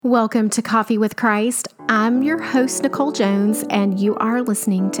Welcome to Coffee with Christ. I'm your host, Nicole Jones, and you are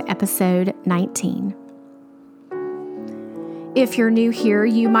listening to episode 19. If you're new here,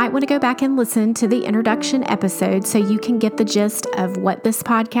 you might want to go back and listen to the introduction episode so you can get the gist of what this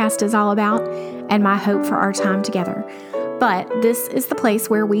podcast is all about and my hope for our time together. But this is the place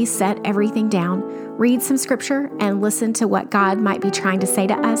where we set everything down, read some scripture, and listen to what God might be trying to say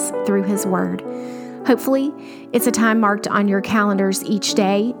to us through His Word. Hopefully, it's a time marked on your calendars each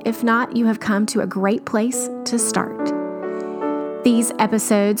day. If not, you have come to a great place to start. These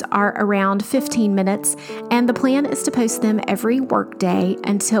episodes are around 15 minutes, and the plan is to post them every workday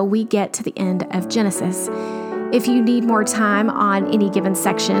until we get to the end of Genesis. If you need more time on any given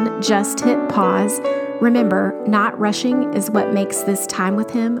section, just hit pause. Remember, not rushing is what makes this time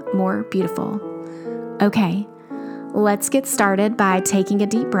with Him more beautiful. Okay, let's get started by taking a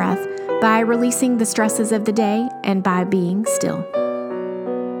deep breath, by releasing the stresses of the day, and by being still.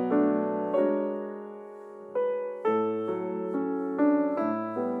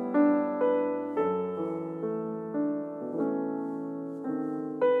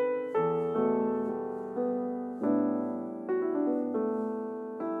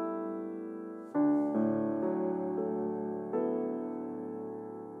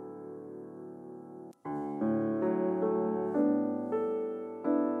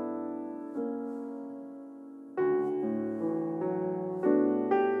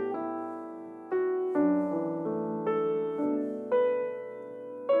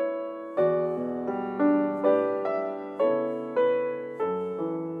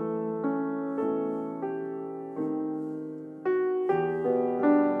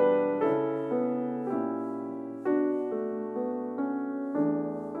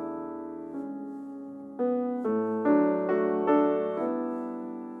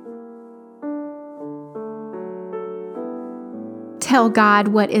 Tell God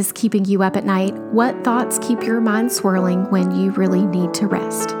what is keeping you up at night. What thoughts keep your mind swirling when you really need to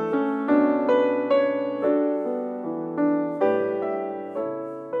rest?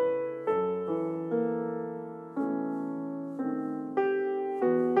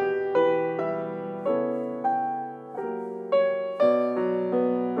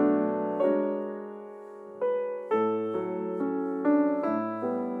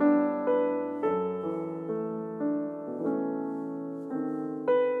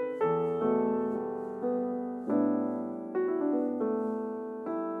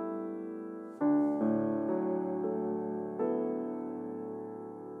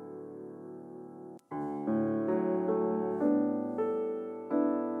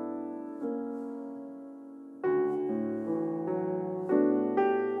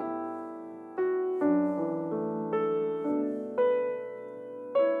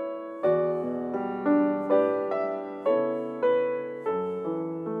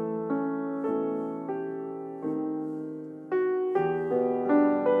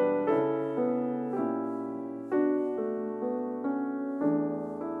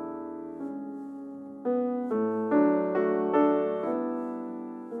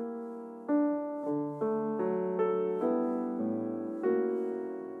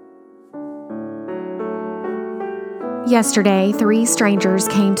 Yesterday, 3 strangers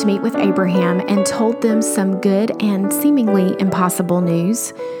came to meet with Abraham and told them some good and seemingly impossible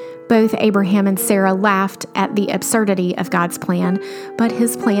news. Both Abraham and Sarah laughed at the absurdity of God's plan, but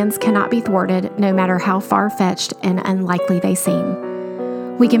His plans cannot be thwarted no matter how far-fetched and unlikely they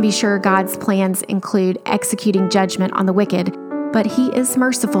seem. We can be sure God's plans include executing judgment on the wicked, but He is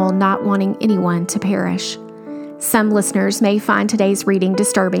merciful, not wanting anyone to perish. Some listeners may find today's reading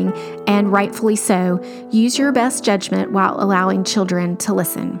disturbing, and rightfully so. Use your best judgment while allowing children to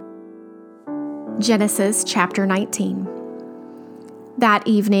listen. Genesis chapter 19. That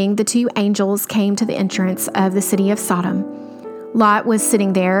evening, the 2 angels came to the entrance of the city of Sodom. Lot was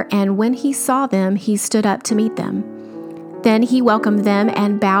sitting there, and when he saw them, he stood up to meet them. Then he welcomed them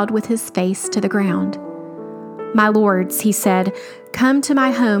and bowed with his face to the ground. "My lords," he said, "come to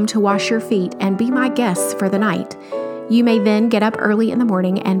my home to wash your feet and be my guests for the night. You may then get up early in the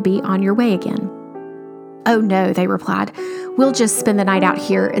morning and be on your way again." "Oh no," they replied, "we'll just spend the night out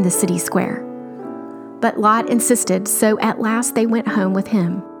here in the city square." But Lot insisted, so at last they went home with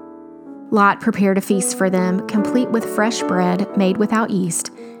him. Lot prepared a feast for them, complete with fresh bread made without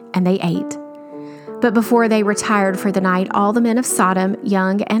yeast, and they ate. But before they retired for the night, all the men of Sodom,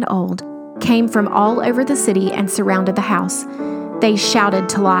 young and old, came from all over the city and surrounded the house. They shouted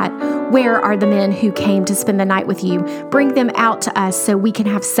to Lot, "Where are the men who came to spend the night with you? Bring them out to us so we can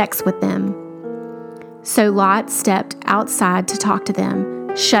have sex with them." So Lot stepped outside to talk to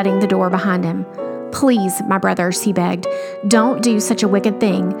them, shutting the door behind him. "Please, my brothers," he begged, "don't do such a wicked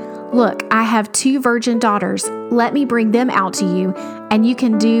thing. Look, I have 2 virgin daughters. Let me bring them out to you, and you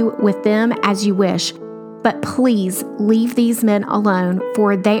can do with them as you wish. But please leave these men alone,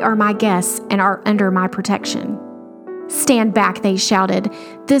 for they are my guests and are under my protection." "Stand back," they shouted.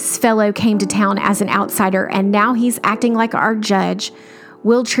 "This fellow came to town as an outsider, and now he's acting like our judge.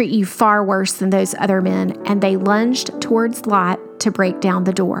 We'll treat you far worse than those other men." And they lunged towards Lot to break down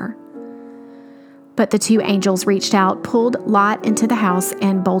the door. But the 2 angels reached out, pulled Lot into the house,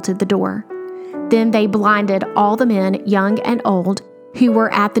 and bolted the door. Then they blinded all the men, young and old, who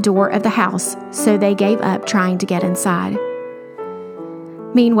were at the door of the house, so they gave up trying to get inside.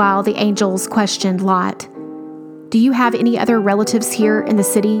 Meanwhile, the angels questioned Lot. "Do you have any other relatives here in the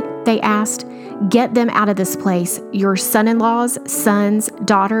city?" they asked. "Get them out of this place, your son-in-laws, sons,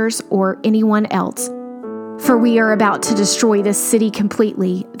 daughters, or anyone else. For we are about to destroy this city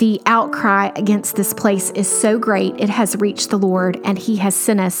completely. The outcry against this place is so great it has reached the Lord, and he has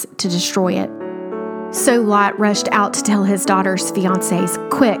sent us to destroy it." So Lot rushed out to tell his daughter's fiancés,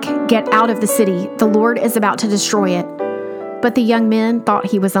 "Quick, get out of the city. The Lord is about to destroy it." But the young men thought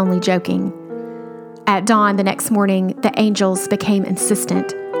he was only joking. At dawn the next morning, the angels became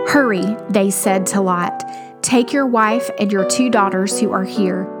insistent. "Hurry," they said to Lot. "Take your wife and your 2 daughters who are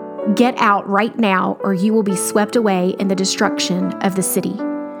here. Get out right now, or you will be swept away in the destruction of the city."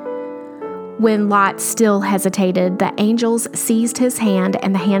 When Lot still hesitated, the angels seized his hand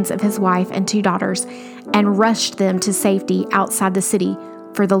and the hands of his wife and 2 daughters and rushed them to safety outside the city,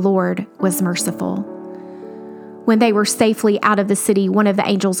 for the Lord was merciful. When they were safely out of the city, one of the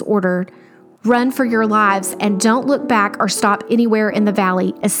angels ordered, "Run for your lives and don't look back or stop anywhere in the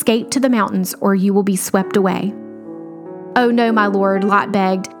valley. Escape to the mountains, or you will be swept away." "Oh no, my lord," Lot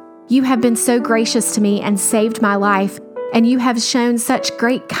begged. "You have been so gracious to me and saved my life, and you have shown such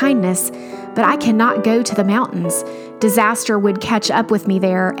great kindness, but I cannot go to the mountains. Disaster would catch up with me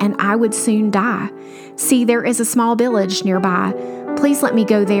there, and I would soon die. See, there is a small village nearby. Please let me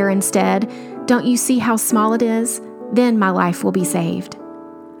go there instead. Don't you see how small it is? Then my life will be saved."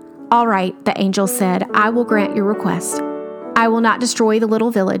 "All right," the angel said, "I will grant your request. I will not destroy the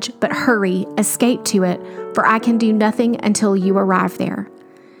little village, but hurry, escape to it, for I can do nothing until you arrive there."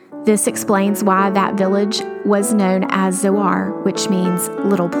 This explains why that village was known as Zoar, which means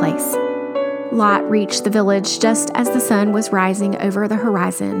little place. Lot reached the village just as the sun was rising over the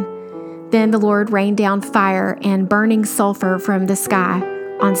horizon. Then the Lord rained down fire and burning sulfur from the sky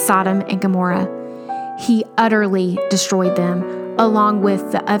on Sodom and Gomorrah. He utterly destroyed them, along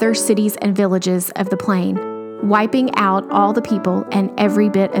with the other cities and villages of the plain, wiping out all the people and every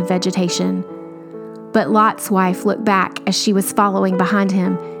bit of vegetation. But Lot's wife looked back as she was following behind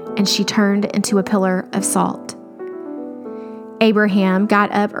him, and she turned into a pillar of salt. Abraham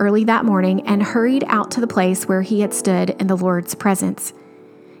got up early that morning and hurried out to the place where he had stood in the Lord's presence.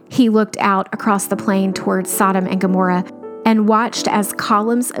 He looked out across the plain towards Sodom and Gomorrah and watched as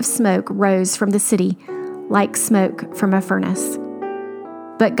columns of smoke rose from the city, like smoke from a furnace.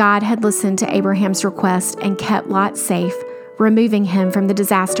 But God had listened to Abraham's request and kept Lot safe, removing him from the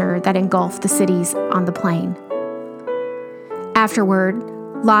disaster that engulfed the cities on the plain. Afterward,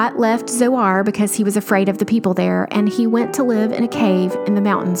 Lot left Zoar because he was afraid of the people there, and he went to live in a cave in the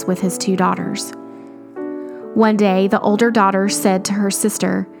mountains with his 2 daughters. One day, the older daughter said to her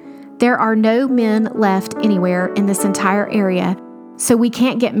sister, "There are no men left anywhere in this entire area, so we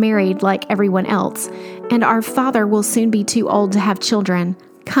can't get married like everyone else, and our father will soon be too old to have children.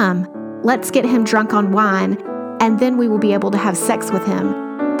 Come, let's get him drunk on wine, and then we will be able to have sex with him.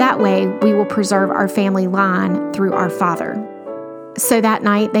 That way, we will preserve our family line through our father." So that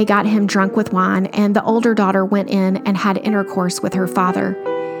night they got him drunk with wine, and the older daughter went in and had intercourse with her father.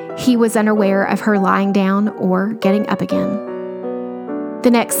 He was unaware of her lying down or getting up again. The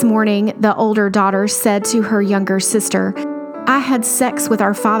next morning, the older daughter said to her younger sister, "I had sex with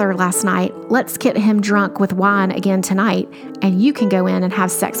our father last night. Let's get him drunk with wine again tonight, and you can go in and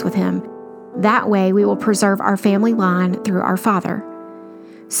have sex with him. That way we will preserve our family line through our father."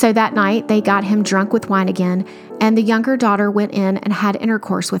 So that night they got him drunk with wine again, and the younger daughter went in and had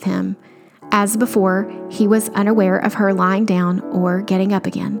intercourse with him. As before, he was unaware of her lying down or getting up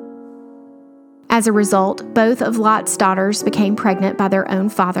again. As a result, both of Lot's daughters became pregnant by their own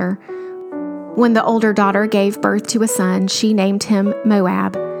father. When the older daughter gave birth to a son, she named him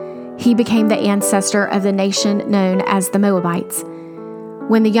Moab. He became the ancestor of the nation known as the Moabites.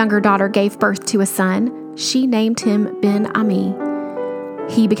 When the younger daughter gave birth to a son, she named him Ben-Ami.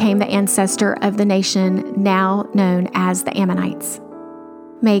 He became the ancestor of the nation now known as the Ammonites.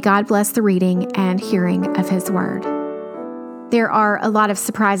 May God bless the reading and hearing of His word. There are a lot of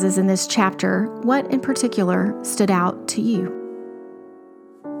surprises in this chapter. What in particular stood out to you?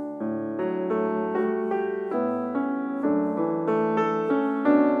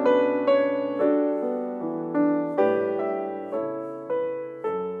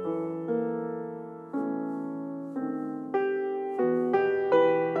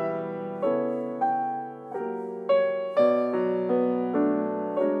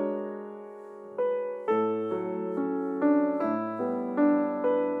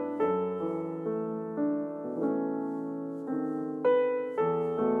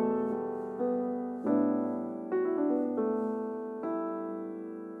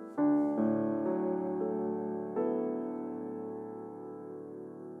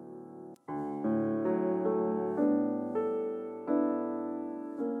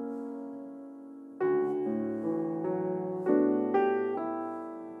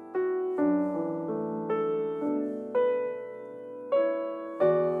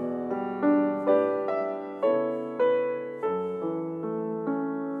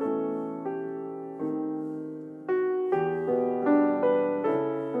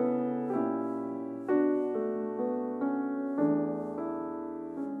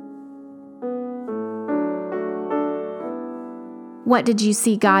 What did you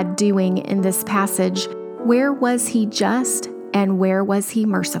see God doing in this passage? Where was He just and where was He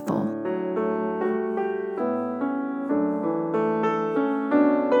merciful?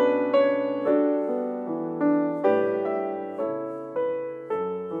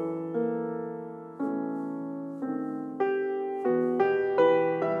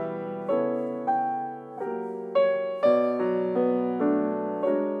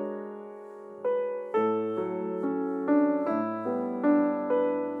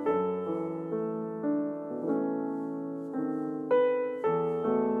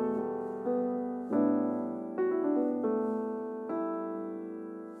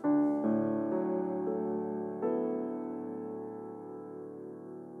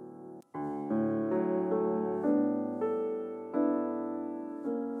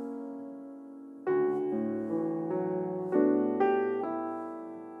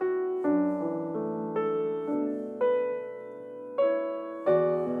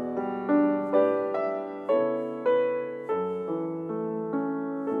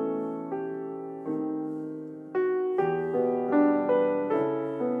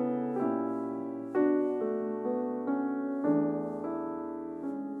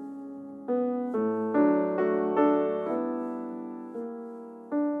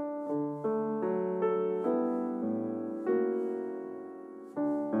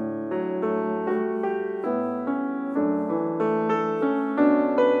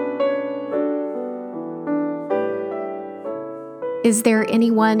 Is there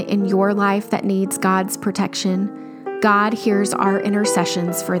anyone in your life that needs God's protection? God hears our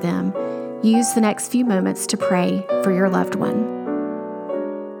intercessions for them. Use the next few moments to pray for your loved one.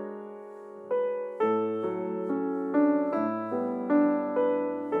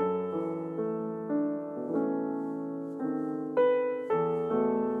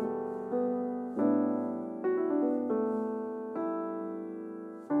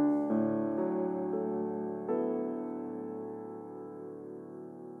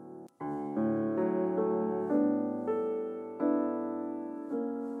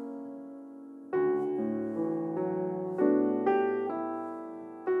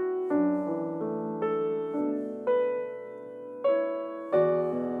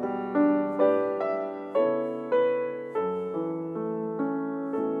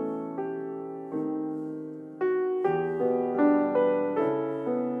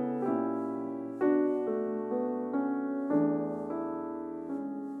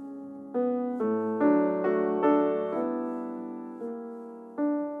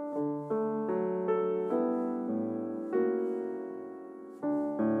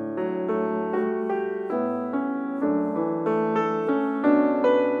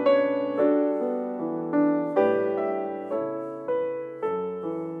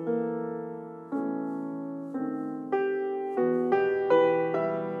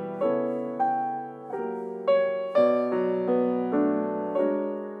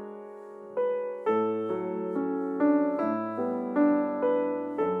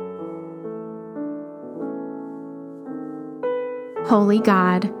 Holy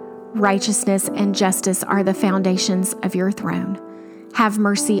God, righteousness and justice are the foundations of your throne. Have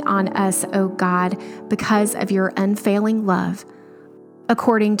mercy on us, O God, because of your unfailing love.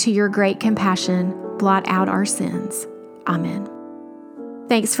 According to your great compassion, blot out our sins. Amen.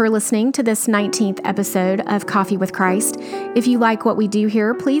 Thanks for listening to this 19th episode of Coffee with Christ. If you like what we do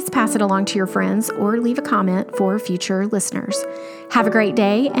here, please pass it along to your friends or leave a comment for future listeners. Have a great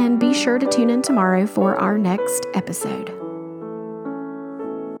day and be sure to tune in tomorrow for our next episode.